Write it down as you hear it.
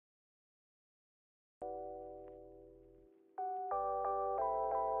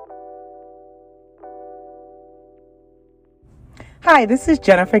Hi, this is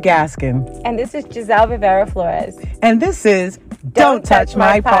Jennifer Gaskin. And this is Giselle Rivera Flores. And this is Don't Touch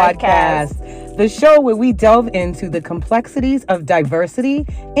My Podcast, the show where we delve into the complexities of diversity,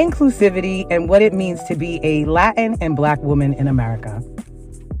 inclusivity, and what it means to be a Latin and Black woman in America.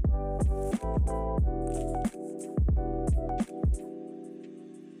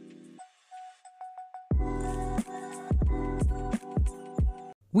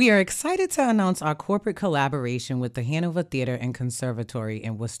 We are excited to announce our corporate collaboration with the Hanover Theater and Conservatory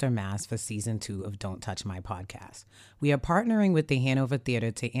in Worcester, Mass. For Season 2 of Don't Touch My Podcast. We are partnering with the Hanover Theater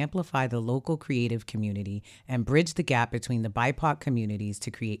to amplify the local creative community and bridge the gap between the BIPOC communities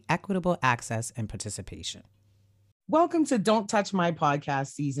to create equitable access and participation. Welcome to Don't Touch My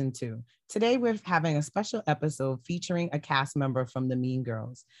Podcast Season 2. Today we're having a special episode featuring a cast member from the Mean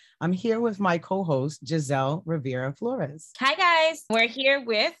Girls. I'm here with my co-host, Giselle Rivera Flores. Hi, guys. We're here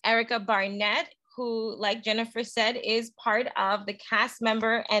with Erica Barnett, who, like Jennifer said, is part of the cast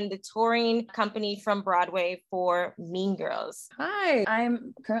member and the touring company from Broadway for Mean Girls. Hi,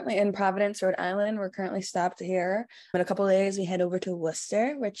 I'm currently in Providence, Rhode Island. We're currently stopped here. In a couple of days, we head over to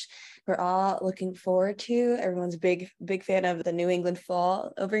Worcester, which we're all looking forward to. Everyone's big fan of the New England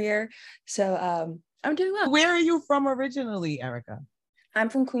fall over here. So I'm doing well. Where are you from originally, Erica? I'm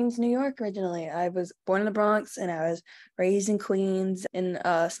from Queens, New York originally. I was born in the Bronx and I was raised in Queens in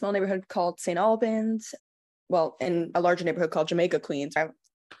a small neighborhood called St. Albans. Well, in a larger neighborhood called Jamaica, Queens. I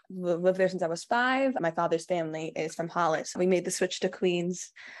lived there since I was 5. My father's family is from Hollis. We made the switch to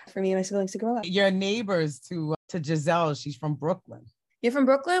Queens for me and my siblings to grow up. Your neighbors to Giselle, she's from Brooklyn. You're from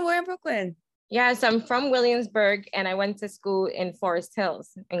Brooklyn? Where in Brooklyn? Yes, I'm from Williamsburg and I went to school in Forest Hills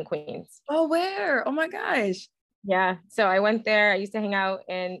in Queens. Oh, where? Oh my gosh. Yeah, so I went there. I used to hang out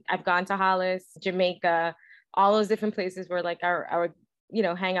and I've gone to Hollis, Jamaica, all those different places were like our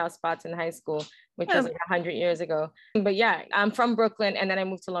hangout spots in high school, which was like 100 years ago. But yeah, I'm from Brooklyn and then I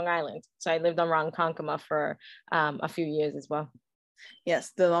moved to Long Island. So I lived on Ronkonkoma for a few years as well.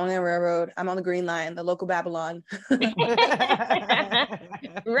 Yes, the Long Island Railroad. I'm on the Green Line, the local Babylon.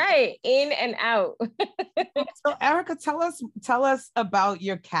 Right, in and out. So Erica, tell us about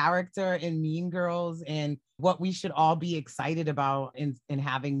your character in Mean Girls and what we should all be excited about in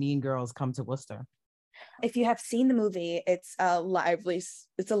having Mean Girls come to Worcester. If you have seen the movie, it's a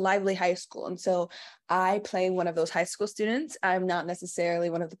lively high school. And so I play one of those high school students. I'm not necessarily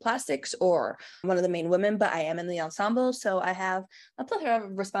one of the plastics or one of the main women, but I am in the ensemble. So I have a plethora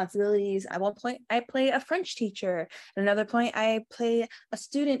of responsibilities. At one point, I play a French teacher. At another point, I play a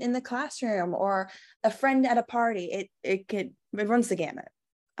student in the classroom or a friend at a party. It runs the gamut.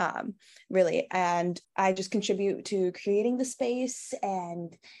 Really. And I just contribute to creating the space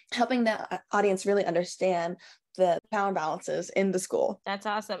and helping the audience really understand the power balances in the school. That's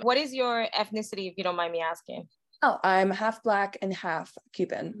awesome. What is your ethnicity, if you don't mind me asking? Oh, I'm half Black and half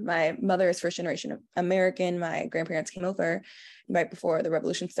Cuban. My mother is first generation American. My grandparents came over right before the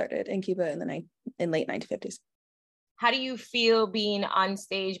revolution started in Cuba in late 1950s. How do you feel being on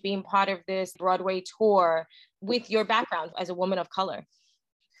stage, being part of this Broadway tour with your background as a woman of color?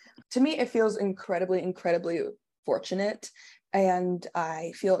 To me, it feels incredibly, incredibly fortunate. And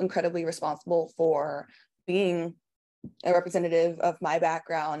I feel incredibly responsible for being a representative of my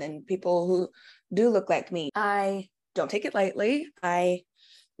background and people who do look like me. I don't take it lightly. I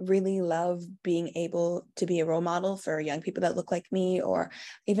really love being able to be a role model for young people that look like me, or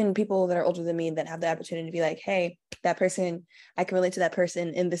even people that are older than me that have the opportunity to be like, hey, that person, I can relate to that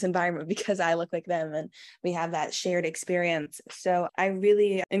person in this environment because I look like them and we have that shared experience. So I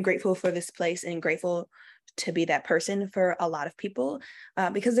really am grateful for this place and grateful to be that person for a lot of people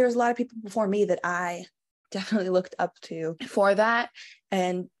because there's a lot of people before me that I definitely looked up to for that.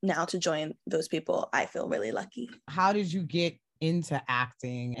 And now to join those people, I feel really lucky. How did you get into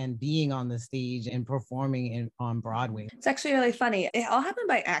acting and being on the stage and performing on Broadway? It's actually really funny. It all happened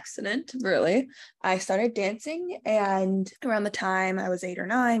by accident, really. I started dancing, and around the time I was 8 or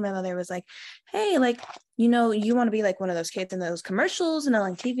 9, my mother was like, hey, you want to be like one of those kids in those commercials and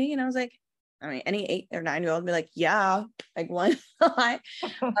on TV? And I was like, any 8 or 9-year-old would be like, yeah, why not?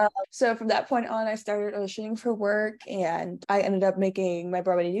 So from that point on, I started auditioning for work, and I ended up making my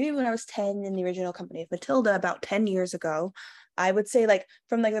Broadway debut when I was 10 in the original company of Matilda about 10 years ago. I would say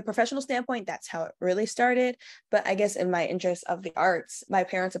from the professional standpoint, that's how it really started. But I guess in my interest of the arts, my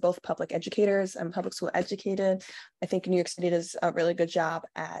parents are both public educators. I'm public school educated. I think New York City does a really good job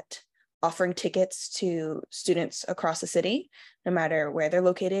at offering tickets to students across the city, no matter where they're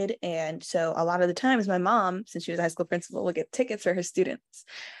located. And so a lot of the times my mom, since she was a high school principal, would get tickets for her students.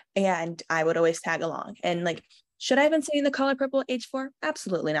 And I would always tag along. And should I have been singing The Color Purple at age 4?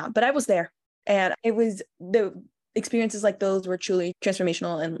 Absolutely not. But I was there. And it was experiences like those were truly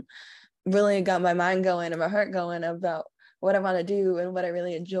transformational and really got my mind going and my heart going about what I want to do and what I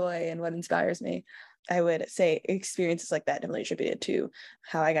really enjoy and what inspires me. I would say experiences like that definitely attributed to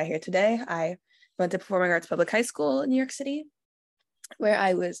how I got here today. I went to Performing Arts Public High School in New York City, where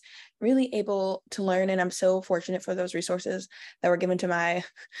I was really able to learn. And I'm so fortunate for those resources that were given to my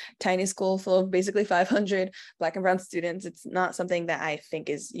tiny school full of basically 500 Black and brown students. It's not something that I think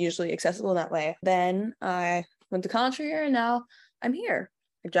is usually accessible that way. Then I went to college for a year and now I'm here.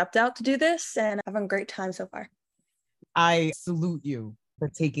 I dropped out to do this and I've had a great time so far. I salute you for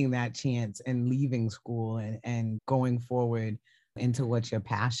taking that chance and leaving school and going forward into what your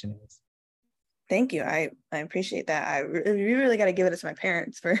passion is. Thank you. I appreciate that. We really got to give it to my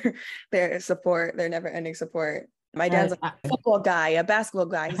parents for their support, their never ending support. My dad's a football guy, a basketball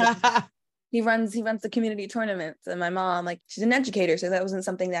guy. He runs the community tournaments. And my mom, like, she's an educator. So that wasn't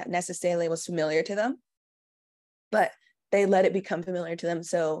something that necessarily was familiar to them, but they let it become familiar to them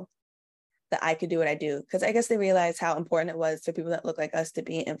so that I could do what I do. Because I guess they realized how important it was for people that look like us to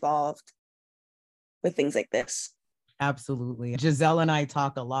be involved with things like this. Absolutely. Giselle and I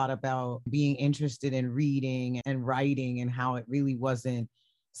talk a lot about being interested in reading and writing and how it really wasn't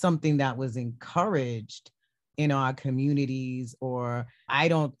something that was encouraged in our communities. Or I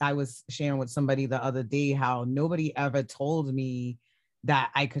was sharing with somebody the other day how nobody ever told me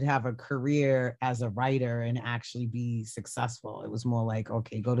that I could have a career as a writer and actually be successful. It was more like,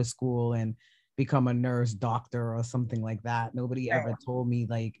 okay, go to school and become a nurse, doctor, or something like that. Nobody ever told me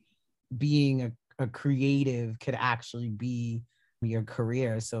like being a creative could actually be your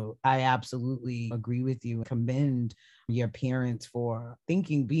career. So I absolutely agree with you. Commend your parents for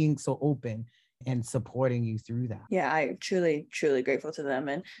being so open and supporting you through that. Yeah, I truly, truly grateful to them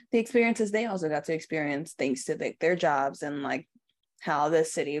and the experiences they also got to experience thanks to their jobs and like how the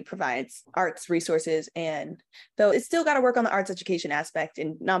city provides arts resources. And though it's still got to work on the arts education aspect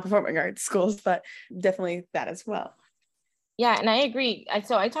in non-performing arts schools, but definitely that as well. Yeah, and I agree.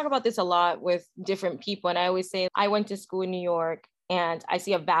 So I talk about this a lot with different people. And I always say, I went to school in New York and I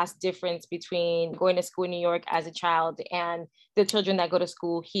see a vast difference between going to school in New York as a child and the children that go to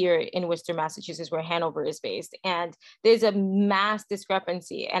school here in Worcester, Massachusetts, where Hanover is based. And there's a mass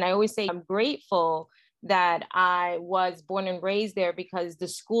discrepancy. And I always say, I'm grateful that I was born and raised there because the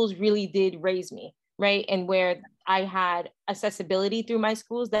schools really did raise me, right? And where I had accessibility through my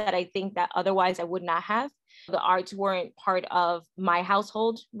schools that I think that otherwise I would not have. The arts weren't part of my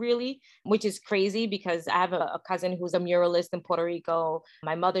household, really, which is crazy because I have a cousin who's a muralist in Puerto Rico.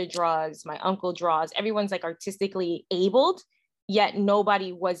 My mother draws, my uncle draws. Everyone's like artistically abled, yet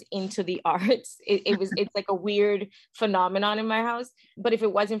nobody was into the arts. It's like a weird phenomenon in my house. But if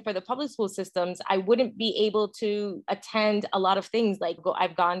it wasn't for the public school systems, I wouldn't be able to attend a lot of things. Like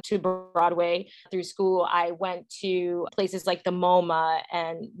I've gone to Broadway through school. I went to places like the MoMA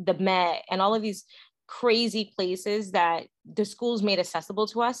and the Met and all of these crazy places that the schools made accessible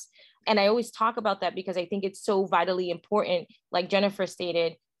to us. And I always talk about that because I think it's so vitally important, like Jennifer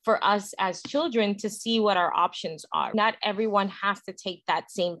stated, for us as children to see what our options are. Not everyone has to take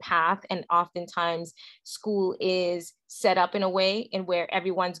that same path. And oftentimes school is set up in a way in where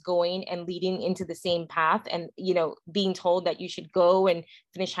everyone's going and leading into the same path and, you know, being told that you should go and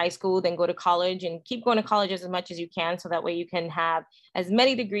finish high school, then go to college and keep going to college as much as you can. So that way you can have as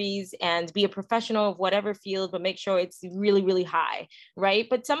many degrees and be a professional of whatever field, but make sure it's really, really high, right?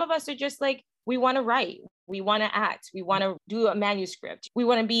 But some of us are just like, we want to write, we want to act, we want to do a manuscript, we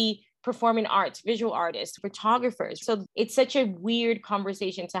want to be performing arts, visual artists, photographers. So it's such a weird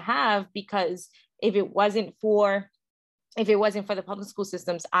conversation to have because if it wasn't for the public school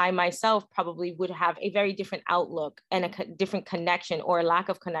systems, I myself probably would have a very different outlook and a different connection or a lack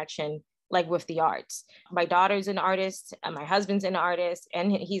of connection, like with the arts. My daughter's an artist and my husband's an artist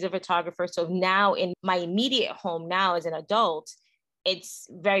and he's a photographer. So now in my immediate home now as an adult, it's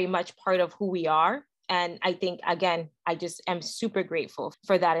very much part of who we are. And I think, again, I just am super grateful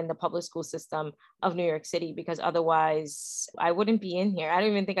for that in the public school system of New York City, because otherwise I wouldn't be in here. I don't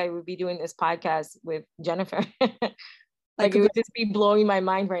even think I would be doing this podcast with Jennifer. Like it would just be blowing my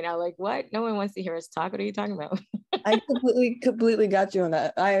mind right now. Like, what? No one wants to hear us talk. What are you talking about? I completely got you on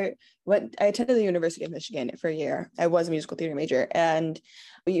that. I attended the University of Michigan for a year. I was a musical theater major, and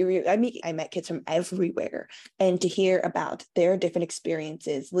I met kids from everywhere, and to hear about their different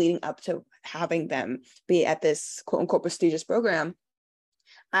experiences leading up to having them be at this quote unquote prestigious program,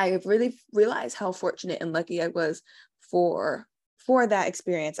 I really realized how fortunate and lucky I was for that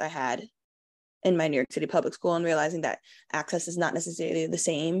experience I had in my New York City public school, and realizing that access is not necessarily the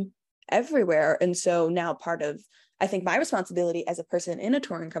same everywhere. And so now part of I think my responsibility as a person in a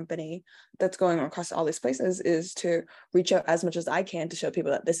touring company that's going across all these places is to reach out as much as I can to show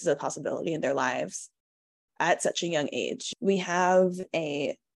people that this is a possibility in their lives at such a young age. We have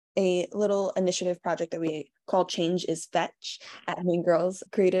a little initiative project that we call Change is Fetch at Mean Girls,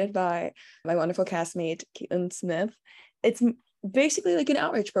 created by my wonderful castmate, Caitlin Smith. It's basically like an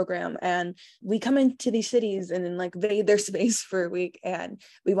outreach program, and we come into these cities and then like invade their space for a week, and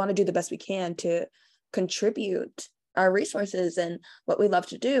we want to do the best we can to contribute our resources and what we love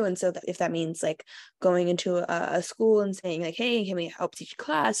to do. And so that if that means like going into a school and saying like, hey, can we help teach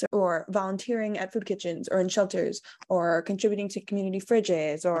class, or volunteering at food kitchens or in shelters, or contributing to community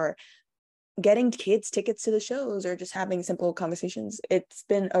fridges, or getting kids tickets to the shows, or just having simple conversations, it's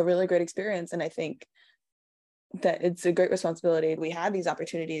been a really great experience. And I think that it's a great responsibility. We have these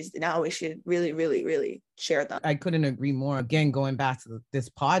opportunities now, we should really, really, really share them. I couldn't agree more. Again, going back to this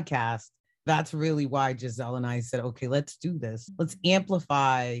podcast, that's really why Giselle and I said, okay, let's do this. Let's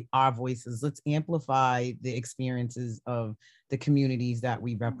amplify our voices. Let's amplify the experiences of the communities that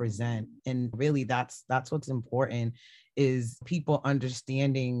we represent. And really that's what's important, is people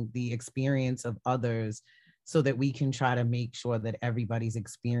understanding the experience of others so that we can try to make sure that everybody's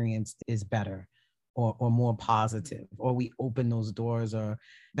experience is better or more positive, or we open those doors, or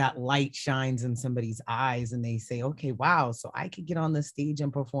that light shines in somebody's eyes and they say, okay, wow, so I could get on the stage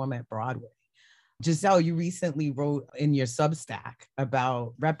and perform at Broadway. Giselle, you recently wrote in your Substack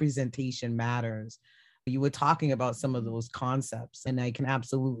about representation matters. You were talking about some of those concepts, and I can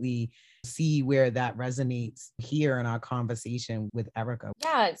absolutely see where that resonates here in our conversation with Erica.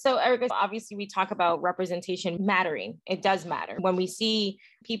 Yeah. So Erica, obviously we talk about representation mattering. It does matter. When we see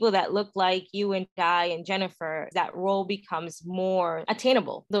people that look like you and I and Jennifer, that role becomes more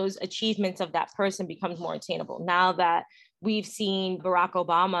attainable. Those achievements of that person becomes more attainable. Now that we've seen Barack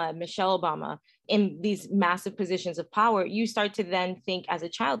Obama and Michelle Obama in these massive positions of power, you start to then think as a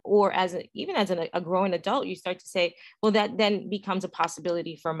child, or even as a growing adult, you start to say, well, that then becomes a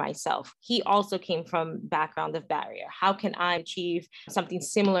possibility for myself. He also came from background of barrier. How can I achieve something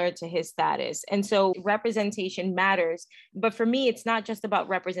similar to his status? And so representation matters. But for me, it's not just about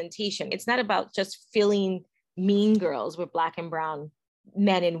representation. It's not about just filling Mean Girls with Black and brown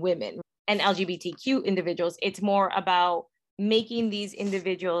men and women and LGBTQ individuals. It's more about making these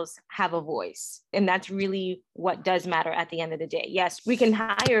individuals have a voice. And that's really what does matter at the end of the day. Yes, we can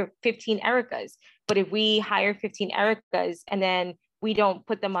hire 15 Ericas, but if we hire 15 Ericas and then we don't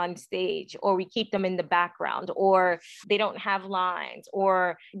put them on stage, or we keep them in the background, or they don't have lines,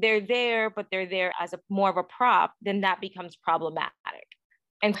 or they're there, but they're there as more of a prop, then that becomes problematic.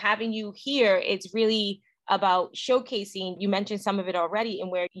 And having you here, it's really about showcasing, you mentioned some of it already,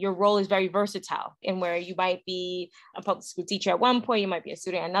 and where your role is very versatile, and where you might be a public school teacher at one point, you might be a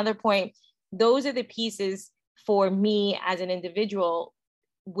student at another point. Those are the pieces for me as an individual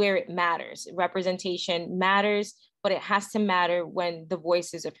where it matters. Representation matters, but it has to matter when the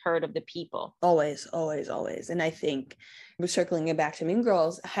voices are heard of the people. Always, always, always. And I think, circling it back to Mean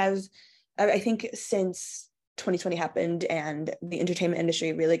Girls, I think since 2020 happened and the entertainment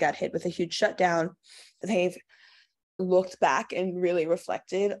industry really got hit with a huge shutdown, they've looked back and really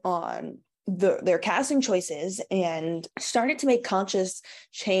reflected on their casting choices and started to make conscious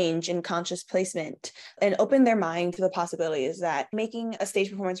change and conscious placement, and open their mind to the possibilities that making a stage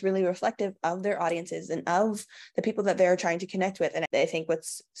performance really reflective of their audiences and of the people that they're trying to connect with. And I think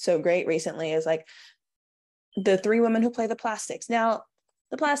what's so great recently is like the 3 women who play the Plastics. Now,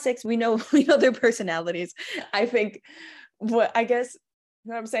 the Plastics, we know their personalities. I think what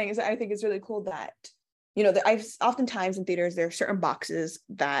I'm saying is I think it's really cool that, I've oftentimes in theaters, there are certain boxes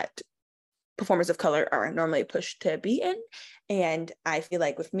that performers of color are normally pushed to be in. And I feel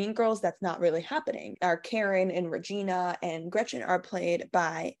like with Mean Girls, that's not really happening. Our Karen and Regina and Gretchen are played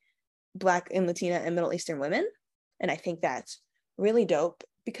by Black and Latina and Middle Eastern women. And I think that's really dope,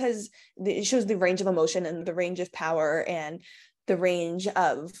 because it shows the range of emotion and the range of power and the range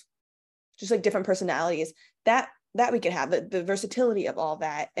of just like different personalities that we can have, the versatility of all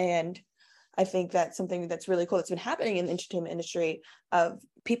that. And I think that's something that's really cool that's been happening in the entertainment industry, of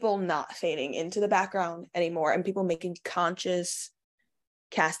people not fading into the background anymore, and people making conscious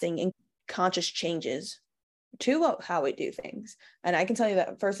casting and conscious changes to how we do things. And I can tell you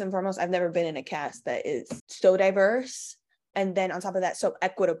that first and foremost, I've never been in a cast that is so diverse, and then on top of that, so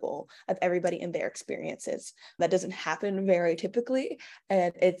equitable of everybody in their experiences. That doesn't happen very typically,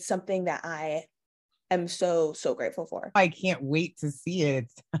 and it's something that I am so grateful for. I can't wait to see it.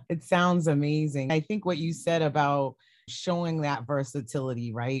 It sounds amazing. I think what you said about showing that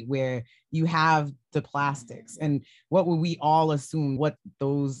versatility, right? Where you have the plastics and what would we all assume what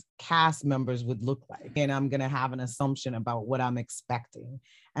those cast members would look like? And I'm going to have an assumption about what I'm expecting.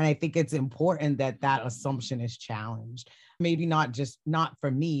 And I think it's important that that assumption is challenged. Maybe not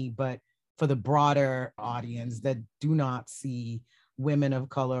for me, but for the broader audience that do not see women of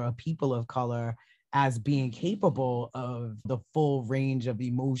color or people of color as being capable of the full range of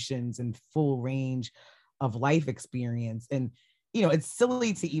emotions and full range of life experience. And, you know, it's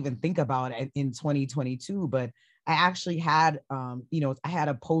silly to even think about it in 2022, but I actually had, I had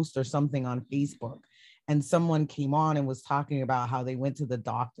a post or something on Facebook, and someone came on and was talking about how they went to the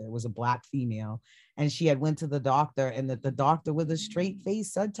doctor. It was a Black female, and she had went to the doctor, and that the doctor with a straight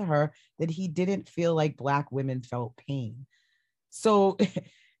face said to her that he didn't feel like Black women felt pain. So,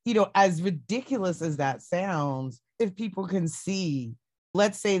 you know, as ridiculous as that sounds, if people can see,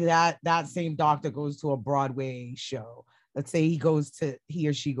 let's say that that same doctor goes to a Broadway show. Let's say he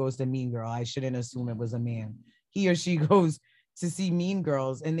or she goes to Mean Girl. I shouldn't assume it was a man. He or she goes to see Mean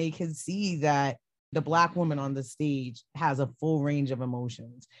Girls, and they can see that the Black woman on the stage has a full range of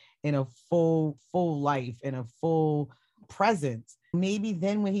emotions and a full life and a full presence. Maybe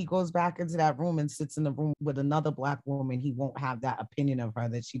then when he goes back into that room and sits in the room with another Black woman, he won't have that opinion of her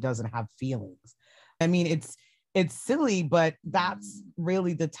that she doesn't have feelings. I mean, it's silly, but that's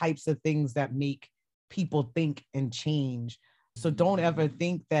really the types of things that make people think and change. So don't ever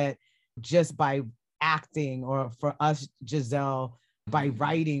think that just by acting, or for us, Giselle, by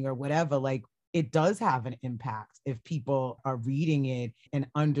writing or whatever, like, it does have an impact if people are reading it and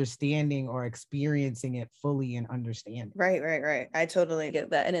understanding or experiencing it fully and understanding. Right. I totally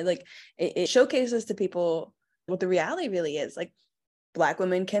get that. And it showcases to people what the reality really is. Like, Black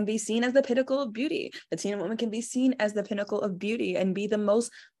women can be seen as the pinnacle of beauty. Latina women can be seen as the pinnacle of beauty and be the most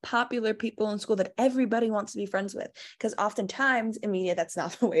popular people in school that everybody wants to be friends with. Because oftentimes in media, that's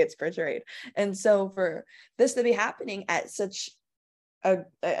not the way it's portrayed. And so for this to be happening at such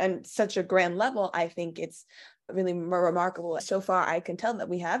a grand level, I think it's really more remarkable. So far, I can tell that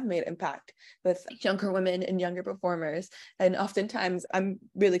we have made impact with younger women and younger performers. And oftentimes I'm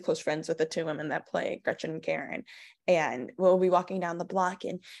really close friends with the two women that play Gretchen and Karen. And we'll be walking down the block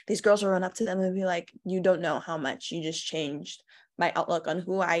and these girls will run up to them and be like, "You don't know how much you just changed my outlook on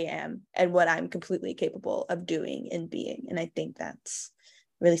who I am and what I'm completely capable of doing and being." And I think that's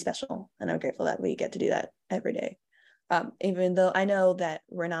really special. And I'm grateful that we get to do that every day. Even though I know that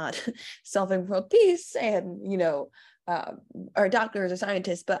we're not solving world peace and, are doctors or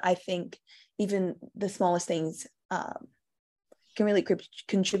scientists, but I think even the smallest things can really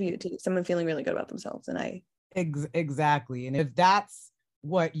contribute to someone feeling really good about themselves. And Exactly. And if that's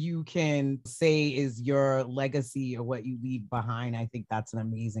what you can say is your legacy or what you leave behind, I think that's an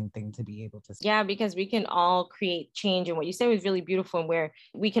amazing thing to be able to say. Yeah, because we can all create change. And what you said was really beautiful, and where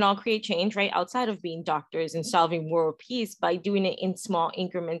we can all create change, right, outside of being doctors and solving world peace, by doing it in small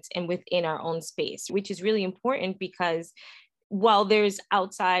increments and within our own space, which is really important, because while there's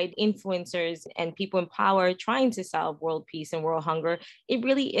outside influencers and people in power trying to solve world peace and world hunger, it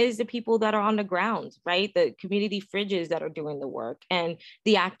really is the people that are on the ground, right? The community fridges that are doing the work, and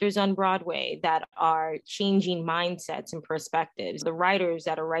the actors on Broadway that are changing mindsets and perspectives, the writers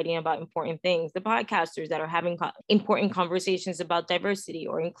that are writing about important things, the podcasters that are having important conversations about diversity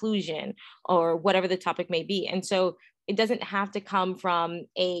or inclusion or whatever the topic may be. And so it doesn't have to come from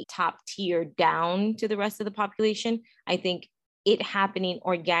a top tier down to the rest of the population. I think it happening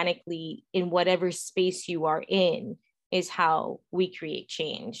organically in whatever space you are in is how we create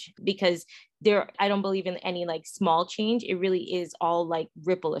change, because I don't believe in any like small change. It really is all like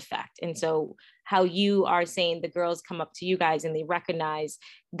ripple effect. And so how you are saying the girls come up to you guys and they recognize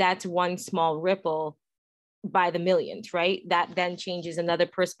that's one small ripple by the millions, right? That then changes another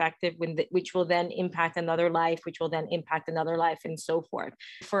perspective, which will then impact another life, which will then impact another life, and so forth.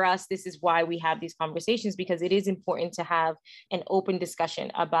 For us, this is why we have these conversations, because it is important to have an open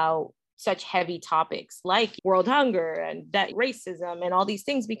discussion about such heavy topics like world hunger and that racism and all these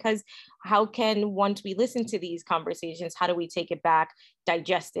things, because how can, once we listen to these conversations, how do we take it back,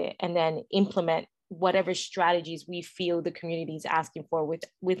 digest it, and then implement whatever strategies we feel the community is asking for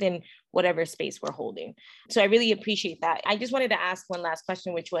within whatever space we're holding. So I really appreciate that. I just wanted to ask one last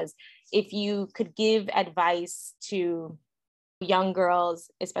question, which was, if you could give advice to young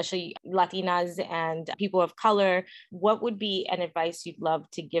girls, especially Latinas and people of color, what would be an advice you'd love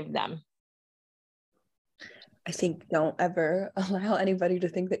to give them? I think don't ever allow anybody to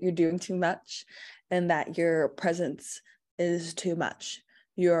think that you're doing too much and that your presence is too much.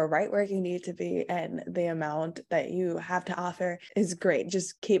 You're right where you need to be, and the amount that you have to offer is great.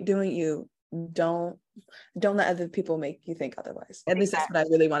 Just keep doing you. Don't don't let other people make you think otherwise. At least that's what I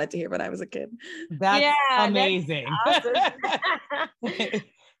really wanted to hear when I was a kid. That's amazing. That's awesome.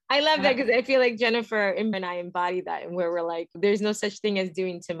 I love that because I feel like Jennifer and I embody that, and where we're like, there's no such thing as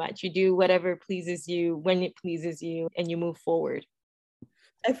doing too much. You do whatever pleases you when it pleases you, and you move forward.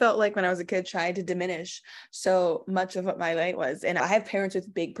 I felt like when I was a kid trying to diminish so much of what my light was. And I have parents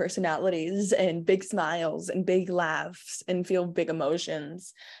with big personalities and big smiles and big laughs and feel big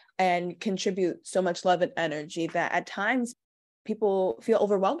emotions and contribute so much love and energy that at times people feel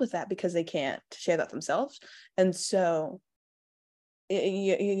overwhelmed with that because they can't share that themselves. And so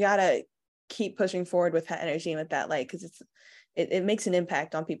you gotta keep pushing forward with that energy and with that light, because it makes an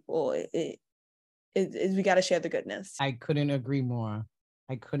impact on people. We gotta share the goodness. I couldn't agree more.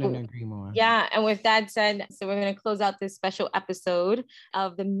 Yeah. And with that said, so we're going to close out this special episode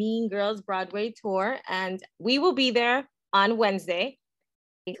of the Mean Girls Broadway tour. And we will be there on Wednesday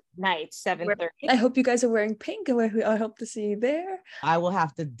night, 7:30. I hope you guys are wearing pink, and I hope to see you there. I will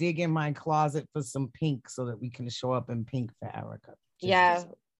have to dig in my closet for some pink so that we can show up in pink for Erica. Yeah.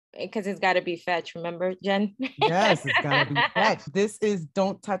 Because it's got to be fetch, remember, Jen? Yes, it's got to be fetch. This is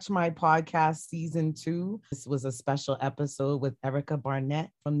Don't Touch My Podcast Season 2. This was a special episode with Erica Barnett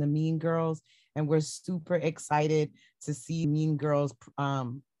from the Mean Girls, and we're super excited to see Mean Girls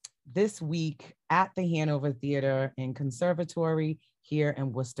this week at the Hanover Theater and Conservatory here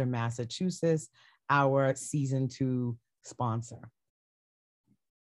in Worcester, Massachusetts, our Season 2 sponsor.